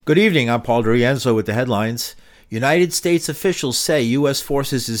Good evening, I'm Paul DeRienzo with the headlines. United States officials say U.S.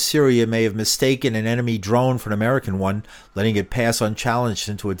 forces in Syria may have mistaken an enemy drone for an American one, letting it pass unchallenged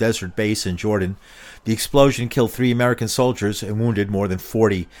into a desert base in Jordan. The explosion killed 3 American soldiers and wounded more than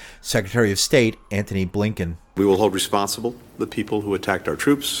 40. Secretary of State Antony Blinken. We will hold responsible the people who attacked our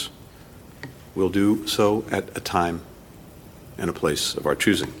troops. We'll do so at a time and a place of our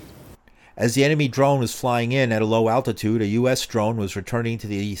choosing. As the enemy drone was flying in at a low altitude, a U.S. drone was returning to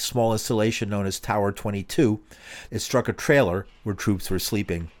the small installation known as Tower 22. It struck a trailer where troops were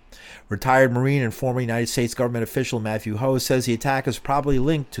sleeping. Retired Marine and former United States government official Matthew Ho says the attack is probably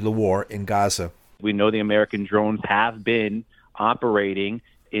linked to the war in Gaza. We know the American drones have been operating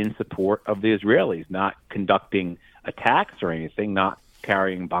in support of the Israelis, not conducting attacks or anything, not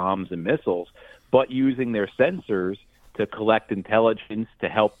carrying bombs and missiles, but using their sensors to collect intelligence to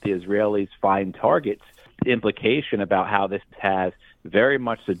help the Israelis find targets. The implication about how this has very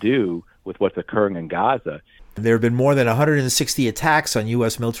much to do with what's occurring in Gaza. There have been more than 160 attacks on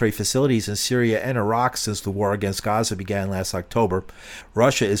U.S. military facilities in Syria and Iraq since the war against Gaza began last October.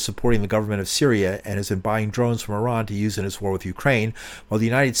 Russia is supporting the government of Syria and has been buying drones from Iran to use in its war with Ukraine, while the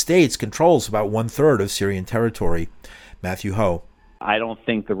United States controls about 1/3 of Syrian territory. Matthew Ho. I don't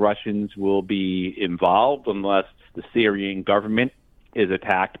think the Russians will be involved unless the Syrian government is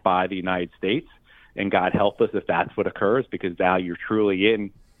attacked by the United States, and God help us if that's what occurs, because now you're truly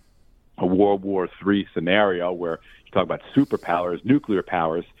in a World War III scenario where you talk about superpowers, nuclear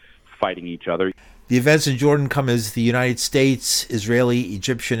powers fighting each other. The events in Jordan come as the United States, Israeli,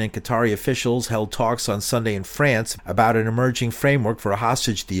 Egyptian, and Qatari officials held talks on Sunday in France about an emerging framework for a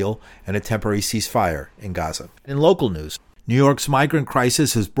hostage deal and a temporary ceasefire in Gaza. In local news, New York's migrant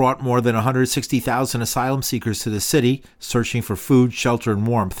crisis has brought more than 160,000 asylum seekers to the city, searching for food, shelter, and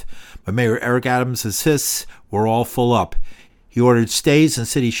warmth. But Mayor Eric Adams insists we're all full up. He ordered stays in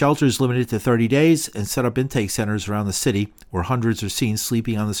city shelters limited to 30 days and set up intake centers around the city, where hundreds are seen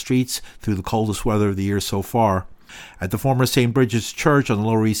sleeping on the streets through the coldest weather of the year so far. At the former St. Bridget's Church on the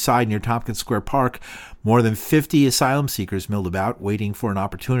Lower East Side near Tompkins Square Park, more than 50 asylum seekers milled about, waiting for an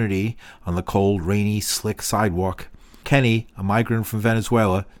opportunity on the cold, rainy, slick sidewalk. Kenny, a migrant from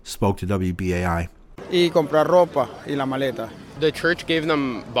Venezuela, spoke to WBAI. Y comprar ropa y la maleta. The church gave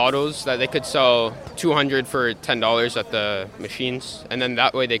them bottles that they could sell $200 for $10 at the machines, and then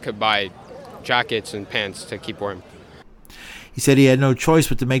that way they could buy jackets and pants to keep warm. He said he had no choice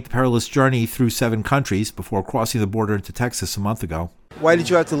but to make the perilous journey through 7 countries before crossing the border into Texas a month ago. Why did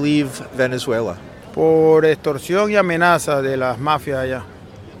you have to leave Venezuela? Por extorsión y amenaza de las mafias allá.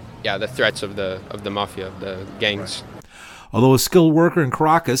 Yeah, the threats of the mafia, of the gangs. Although a skilled worker in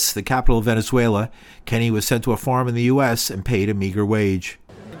Caracas, the capital of Venezuela, Kenny was sent to a farm in the U.S. and paid a meager wage.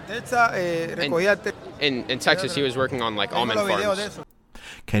 In Texas, he was working on almond farms.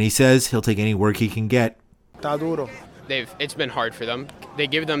 Kenny says he'll take any work he can get. It's been hard for them. They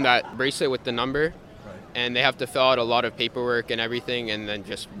give them that bracelet with the number, and they have to fill out a lot of paperwork and everything, and then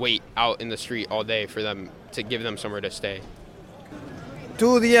just wait out in the street all day for them to give them somewhere to stay.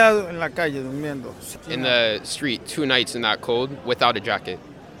 2 días en la calle durmiendo. In the street, 2 nights in that cold without a jacket.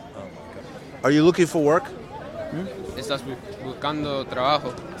 Are you looking for work? ¿Estás buscando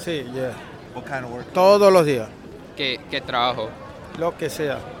trabajo? Sí, yeah. What kind of work? Todos los días. ¿Qué trabajo? Lo que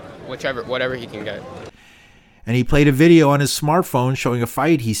sea. Whatever he can get. And he played a video on his smartphone showing a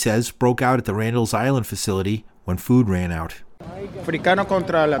fight he says broke out at the Randall's Island facility when food ran out. Africano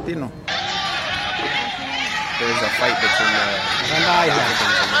contra latino. There was a fight between the Africans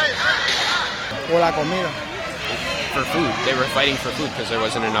Por la comida. for food. They were fighting for food because there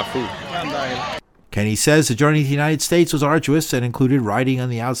wasn't enough food. Kenny says the journey to the United States was arduous and included riding on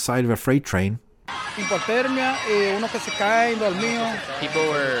the outside of a freight train. Hipotermia y uno que se cae dormido.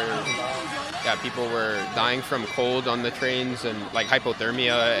 People were dying from cold on the trains and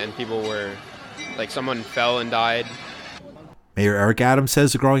hypothermia, and people were someone fell and died. Mayor Eric Adams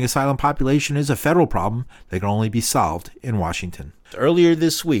says the growing asylum population is a federal problem that can only be solved in Washington. Earlier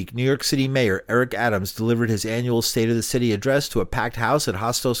this week, New York City Mayor Eric Adams delivered his annual State of the City address to a packed house at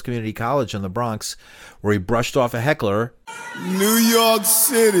Hostos Community College in the Bronx, where he brushed off a heckler. New York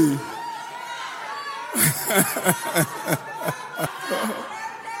City.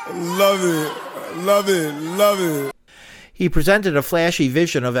 Love it, love it, love it. He presented a flashy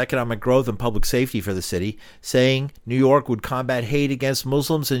vision of economic growth and public safety for the city, saying New York would combat hate against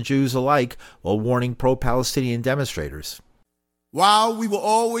Muslims and Jews alike while warning pro-Palestinian demonstrators. While we will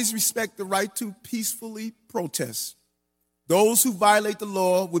always respect the right to peacefully protest, those who violate the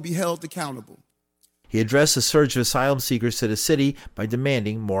law will be held accountable. He addressed the surge of asylum seekers to the city by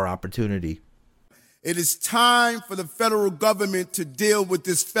demanding more opportunity. It is time for the federal government to deal with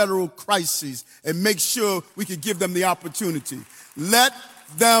this federal crisis and make sure we can give them the opportunity. Let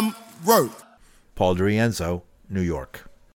them work. Paul DeRienzo, New York.